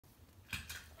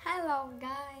Hello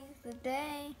guys,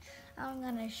 today I'm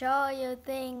gonna show you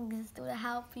things to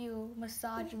help you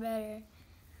massage better.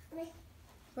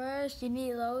 First, you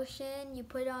need lotion. You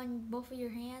put it on both of your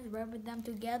hands, rub them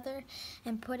together,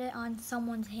 and put it on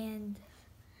someone's hand.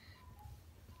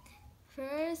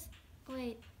 First,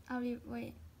 wait.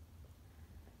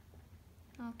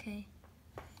 Okay.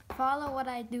 Follow what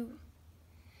I do.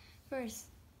 First,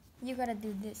 you gotta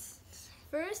do this.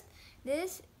 First,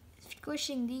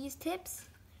 squishing these tips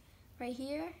right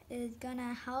here is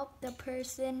gonna help the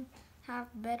person have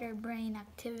better brain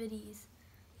activities.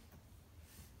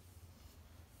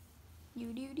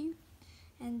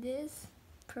 And this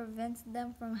prevents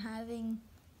them from having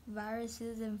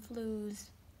viruses and flus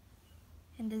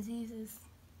and diseases.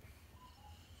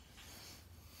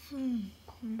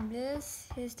 This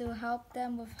is to help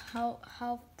them with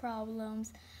health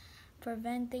problems,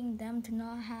 preventing them to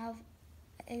not have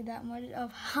that much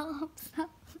of health.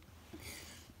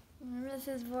 This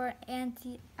is for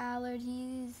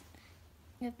anti-allergies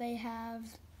if they have,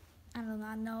 I do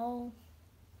not know.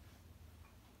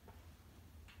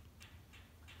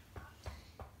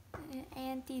 An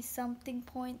anti-something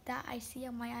point that I see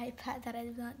on my iPad that I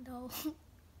do not know.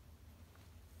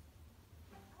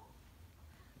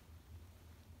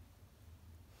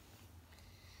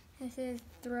 This is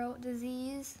throat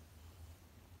disease.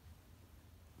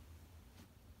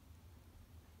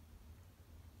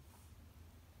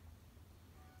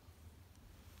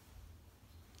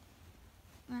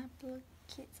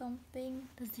 Applicate something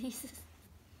diseases.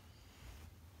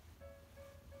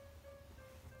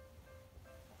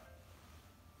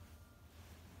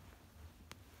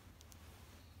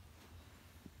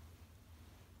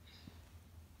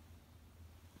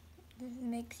 This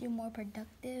makes you more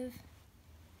productive.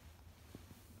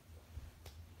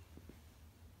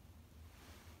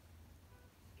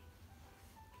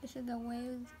 This is the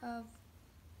waves of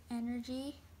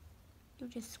energy. You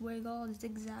just swirl,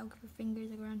 zigzag your fingers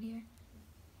around here.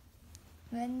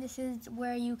 Then this is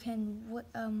where you can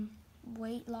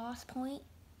weight loss point.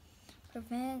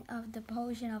 Prevent of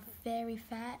deposition of very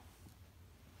fat.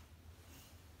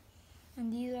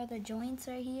 And these are the joints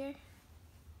right here.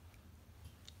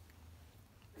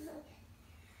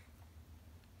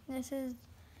 This is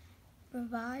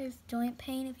revives joint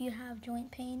pain if you have joint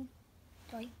pain.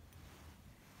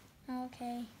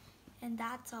 Okay, and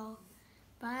that's all.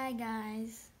 Bye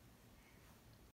guys.